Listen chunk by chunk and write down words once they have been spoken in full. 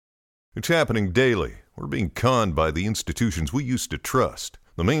It's happening daily. We're being conned by the institutions we used to trust.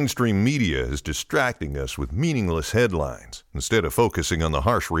 The mainstream media is distracting us with meaningless headlines instead of focusing on the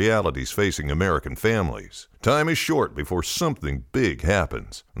harsh realities facing American families. Time is short before something big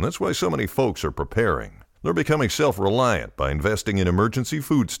happens, and that's why so many folks are preparing. They're becoming self-reliant by investing in emergency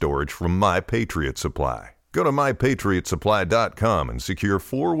food storage from My Patriot Supply. Go to MyPatriotSupply.com and secure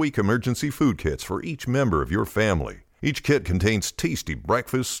 4-week emergency food kits for each member of your family. Each kit contains tasty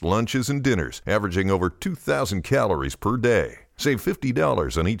breakfasts, lunches, and dinners, averaging over 2,000 calories per day. Save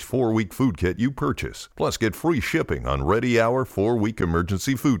 $50 on each 4-week food kit you purchase. Plus, get free shipping on Ready Hour 4-week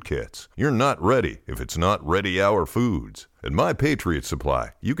emergency food kits. You're not ready if it's not Ready Hour Foods. At My Patriot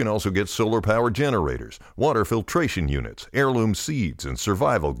Supply, you can also get solar power generators, water filtration units, heirloom seeds, and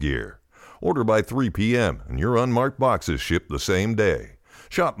survival gear. Order by 3 p.m. and your unmarked boxes ship the same day.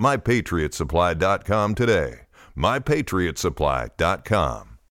 Shop MyPatriotSupply.com today.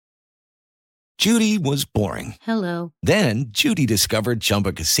 MyPatriotSupply.com. Judy was boring. Hello. Then Judy discovered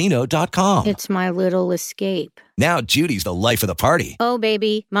ChumbaCasino.com. It's my little escape. Now Judy's the life of the party. Oh,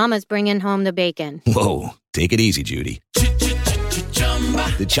 baby, mama's bringing home the bacon. Whoa, take it easy, Judy.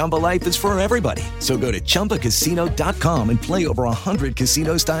 The Chumba life is for everybody. So go to ChumbaCasino.com and play over 100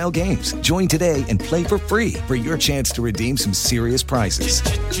 casino-style games. Join today and play for free for your chance to redeem some serious prizes.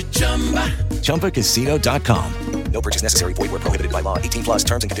 ChumbaCasino.com. No purchase necessary. Void where prohibited by law. 18 plus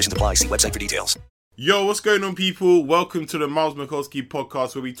terms and conditions apply. See website for details. Yo, what's going on, people? Welcome to the Miles Mikulski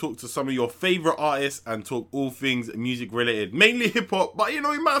podcast, where we talk to some of your favorite artists and talk all things music related, mainly hip-hop, but you know,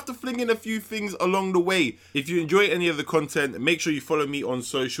 we might have to fling in a few things along the way. If you enjoy any of the content, make sure you follow me on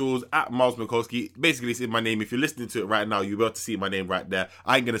socials at Miles Mikulski. Basically, it's in my name. If you're listening to it right now, you'll be able to see my name right there.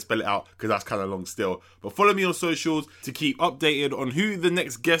 I ain't gonna spell it out because that's kind of long still, but follow me on socials to keep updated on who the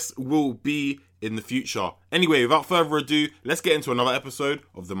next guest will be in the future. Anyway, without further ado, let's get into another episode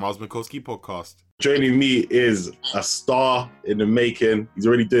of the Miles Mikulski podcast. Joining me is a star in the making. He's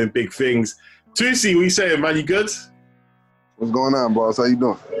already doing big things. Toosii, what you saying, man? You good? What's going on, boss? How you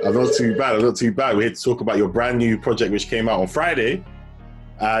doing? I'm not too bad. We're here to talk about your brand new project, which came out on Friday.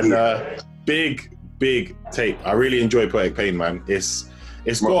 And big tape. I really enjoy Poetic Pain, man. It's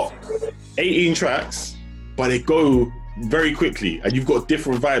got 18 tracks, but they go very quickly, and you've got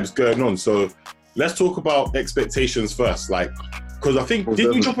different vibes going on. So let's talk about expectations first. Like, because I think,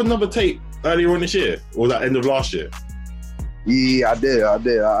 didn't you drop another tape earlier on this year? Or was that end of last year? Yeah, I did.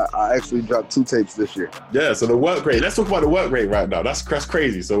 I actually dropped 2 tapes this year. Yeah, so the work rate. Let's talk about the work rate right now. That's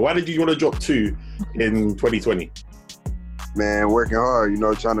crazy. So why did you want to drop 2 in 2020? Man, working hard,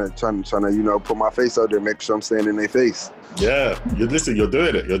 trying to, put my face out there, make sure I'm staying in their face. Yeah, you're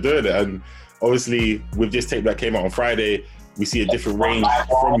doing it. And obviously, with this tape that came out on Friday, we see a different range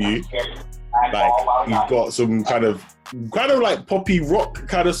from you. Like, you've got some kind of like poppy rock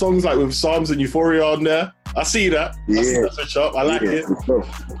kind of songs, like with Psalms and Euphoria on there. I see that. Yeah. I see that switch up. I like it. Sure.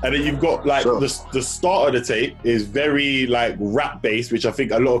 And then you've got like the start of the tape is very like rap based, which I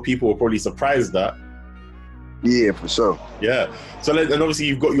think a lot of people were probably surprised at. Yeah, for sure. Yeah. So then, and obviously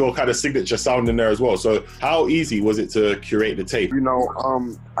you've got your kind of signature sound in there as well. So how easy was it to curate the tape?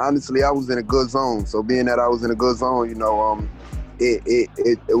 Honestly, I was in a good zone. So being that I was in a good zone,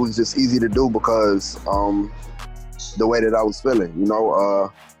 it was just easy to do because the way that I was feeling, I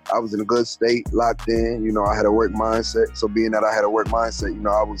was in a good state, locked in, I had a work mindset. So being that I had a work mindset,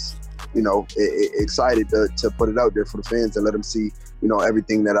 I was, excited to put it out there for the fans and let them see,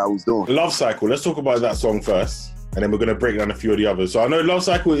 everything that I was doing. Love Cycle, let's talk about that song first, and then we're going to break down a few of the others. So I know Love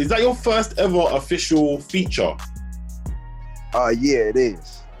Cycle, is that your first ever official feature? Yeah, it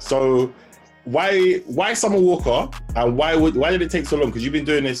is. So why Summer Walker, and why did it take so long? Because you've been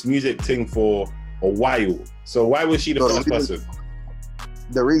doing this music thing for a while. So why was she the first person?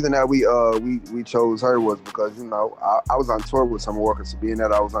 The reason that we chose her was because, I was on tour with Summer Walker. So being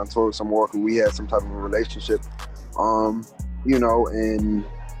that I was on tour with Summer Walker, we had some type of a relationship. And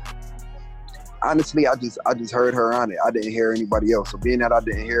honestly, I just heard her on it. I didn't hear anybody else. So being that I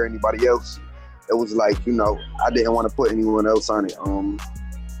didn't hear anybody else, it was like, I didn't want to put anyone else on it.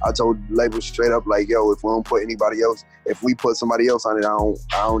 I told the label straight up, like, yo, if we don't put anybody else, if we put somebody else on it, I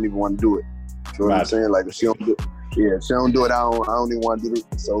don't even want to do it. You know what I'm saying? Like, if she don't do it, if she don't do it, I don't even want to do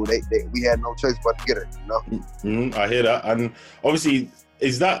it. So we had no choice but to get her, Mm-hmm. I hear that. And obviously,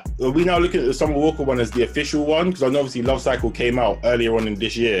 are we now looking at the Summer Walker one as the official one? Because I know obviously Love Cycle came out earlier on in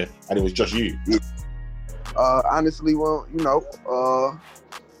this year and it was just you. Yeah. Honestly, well,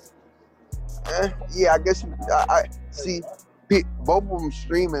 I guess I see both of them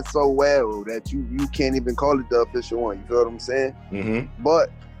streaming so well that you can't even call it the official one. You feel what I'm saying? Mm-hmm. But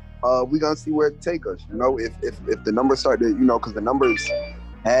we gonna see where it take us. If the numbers start to, because the numbers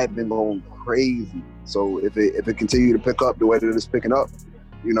had been going crazy. So if it continue to pick up the way that it's picking up,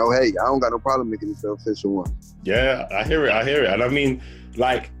 you know, hey, I don't got no problem making it the official one. Yeah, I hear it. And I mean,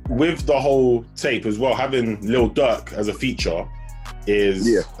 like, with the whole tape as well, having Lil Durk as a feature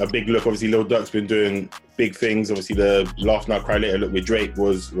is a big look. Obviously, Lil Durk's been doing big things. Obviously, the Laugh Now, Cry Later look with Drake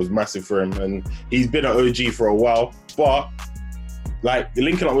was massive for him. And he's been an OG for a while. But, like,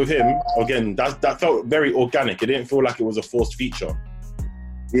 linking up with him, again, that felt very organic. It didn't feel like it was a forced feature.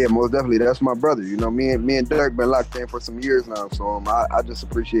 Yeah, most definitely. That's my brother. You know, me and Dirk been locked in for some years now. So I just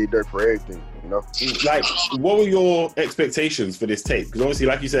appreciate Dirk for everything, you know? Like, what were your expectations for this tape? Because obviously,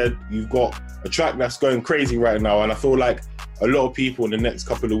 like you said, you've got a track that's going crazy right now. And I feel like a lot of people in the next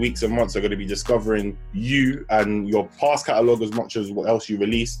couple of weeks and months are going to be discovering you and your past catalogue as much as what else you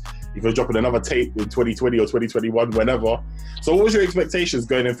release. You're going to drop in another tape in 2020 or 2021, whenever. So what was your expectations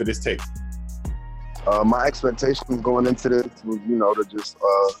going in for this tape? My expectations going into this was, you know, to just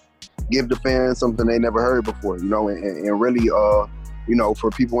give the fans something they never heard before, you know, and really, you know, for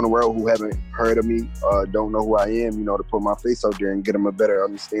people in the world who haven't heard of me, don't know who I am, you know, to put my face out there and get them a better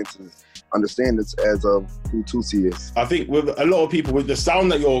understand this as of who Toosii is. I think with a lot of people, with the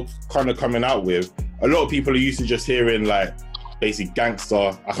sound that you're kind of coming out with, a lot of people are used to just hearing like basically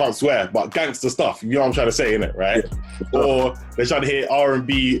gangster, I can't swear, but gangster stuff, you know what I'm trying to say, innit, right? Yeah. Or they're trying to hear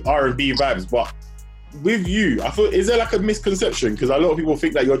R&B vibes, but with you, I thought, is there like a misconception? Because a lot of people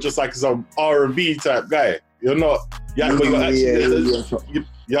think that you're just like some R&B type guy. You're not. Yeah, but you're actually. You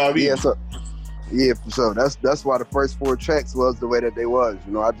know what I mean? Yeah, yeah, for sure. That's why the first 4 tracks was the way that they was.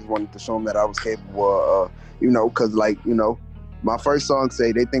 You know, I just wanted to show them that I was capable of, you know, because like, you know, my first song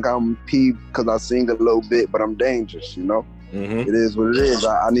say they think I'm peeved because I sing a little bit, but I'm dangerous, you know? Mm-hmm. It is what it is.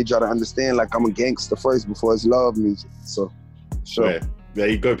 I need y'all to understand, like, I'm a gangster first before it's love music. So, sure. Yeah. There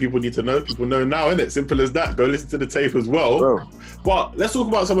you go. People need to know. People know now, innit? Simple as that. Go listen to the tape as well. Bro. But let's talk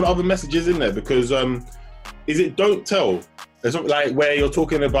about some of the other messages in there, because is it Don't Tell? It's like where you're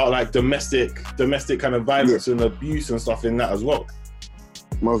talking about like domestic kind of violence and abuse and stuff in that as well.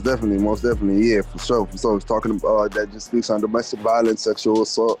 Most definitely, yeah, for sure. So it's talking about that just speaks on domestic violence, sexual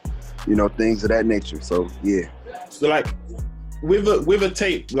assault, you know, things of that nature. So yeah. So like with a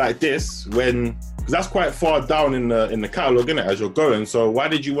tape like this, because that's quite far down in the catalog, isn't it, as you're going? So why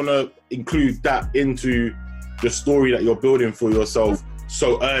did you want to include that into the story that you're building for yourself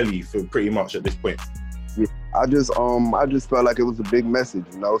so early, for pretty much at this point? Yeah. I just felt like it was a big message.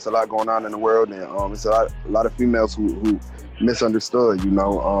 You know, it's a lot going on in the world, and it's a lot of females who misunderstood, you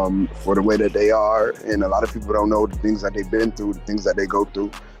know, for the way that they are, and a lot of people don't know the things that they've been through, the things that they go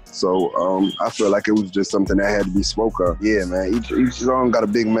through. So I feel like it was just something that had to be spoken of. Yeah, man, each song got a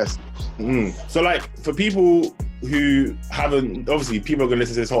big message. Mm-hmm. So like, for people who haven't, obviously people are gonna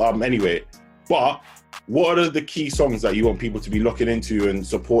listen to this whole album anyway, but what are the key songs that you want people to be looking into and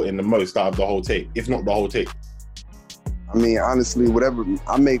supporting the most out of the whole tape, if not the whole tape? I mean, honestly, whatever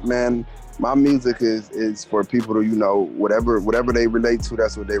I make, man, my music is for people to, you know, whatever they relate to,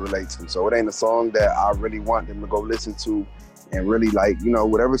 that's what they relate to. So it ain't a song that I really want them to go listen to and really, like, you know,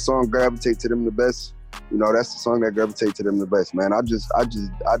 whatever song gravitate to them the best, you know, that's the song that gravitate to them the best, man. I do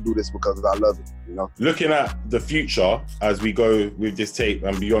this because I love it, you know. Looking at the future as we go with this tape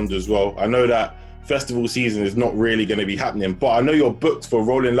and beyond as well, I know that festival season is not really going to be happening, but I know you're booked for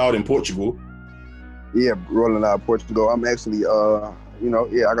Rolling Loud in Portugal. Yeah, Rolling Loud Portugal. I'm actually, you know,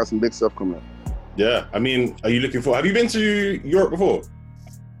 I got some big stuff coming up. Yeah, I mean, have you been to Europe before?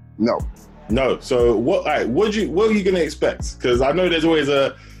 No. So what are you going to expect? Because I know there's always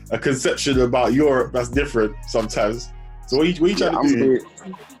a conception about Europe that's different sometimes. So what are you trying to do?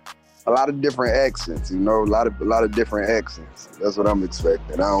 A lot of different accents, you know, a lot of different accents. That's what I'm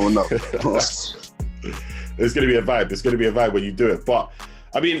expecting. I don't know. It's going to be a vibe. It's going to be a vibe when you do it. But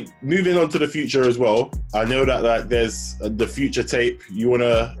I mean, moving on to the future as well, I know that like there's the future tape. You want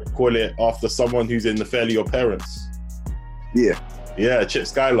to call it after someone who's in the Fairly Your Parents. Yeah, Chip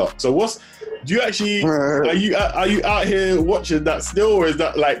Skylark. So do you actually, are you out here watching that still, or is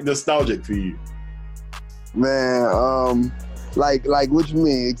that like nostalgic for you? Man, like what you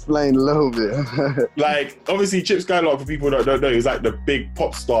mean? Explain a little bit. Like, obviously Chip Skylark, for people that don't know, is like the big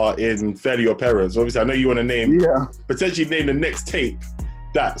pop star in Fairly Your Parents. Obviously, I know you want to potentially name the next tape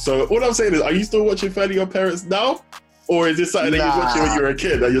that. So all I'm saying is, are you still watching Fairly Your Parents now? Or is this something that you was watching when you were a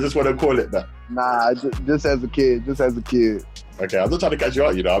kid and you just want to call it that? Nah, just as a kid. Okay, I'm not trying to catch you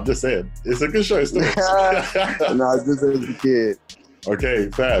out, you know, I'm just saying. It's a good show still. Nah, just as a kid. Okay,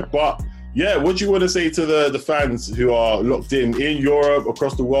 fair. But yeah, what do you want to say to the fans who are locked in Europe,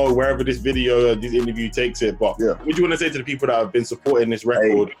 across the world, wherever this video, this interview takes it? But what do you want to say to the people that have been supporting this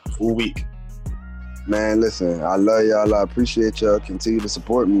record all week? Man, listen, I love y'all. I appreciate y'all. Continue to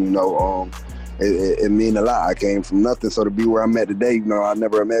support me. It mean a lot. I came from nothing, so to be where I'm at today, I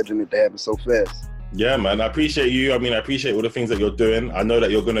never imagined it to happen so fast. Yeah, man, I appreciate you. I mean, I appreciate all the things that you're doing. I know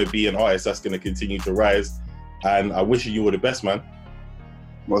that you're going to be an artist that's going to continue to rise, and I wish you all the best, man.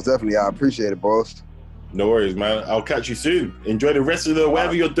 Most definitely, I appreciate it, boss. No worries, man. I'll catch you soon. Enjoy the rest of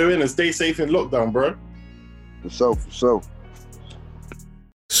whatever you're doing, and stay safe in lockdown, bro. For sure.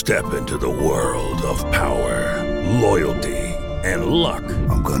 Step into the world of power, loyalty, and luck.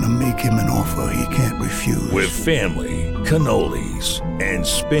 I'm gonna make him an offer he can't refuse. With family, cannolis, and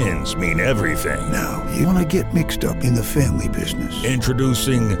spins mean everything. Now, you wanna get mixed up in the family business.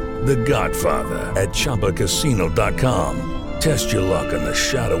 Introducing The Godfather at ChumbaCasino.com. Test your luck in the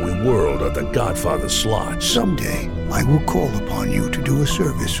shadowy world of The Godfather slot. Someday, I will call upon you to do a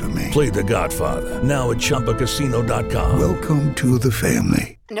service for me. Play The Godfather now at ChumbaCasino.com. Welcome to the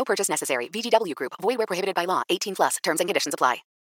family. No purchase necessary. VGW Group. Void where prohibited by law. 18+. Terms and conditions apply.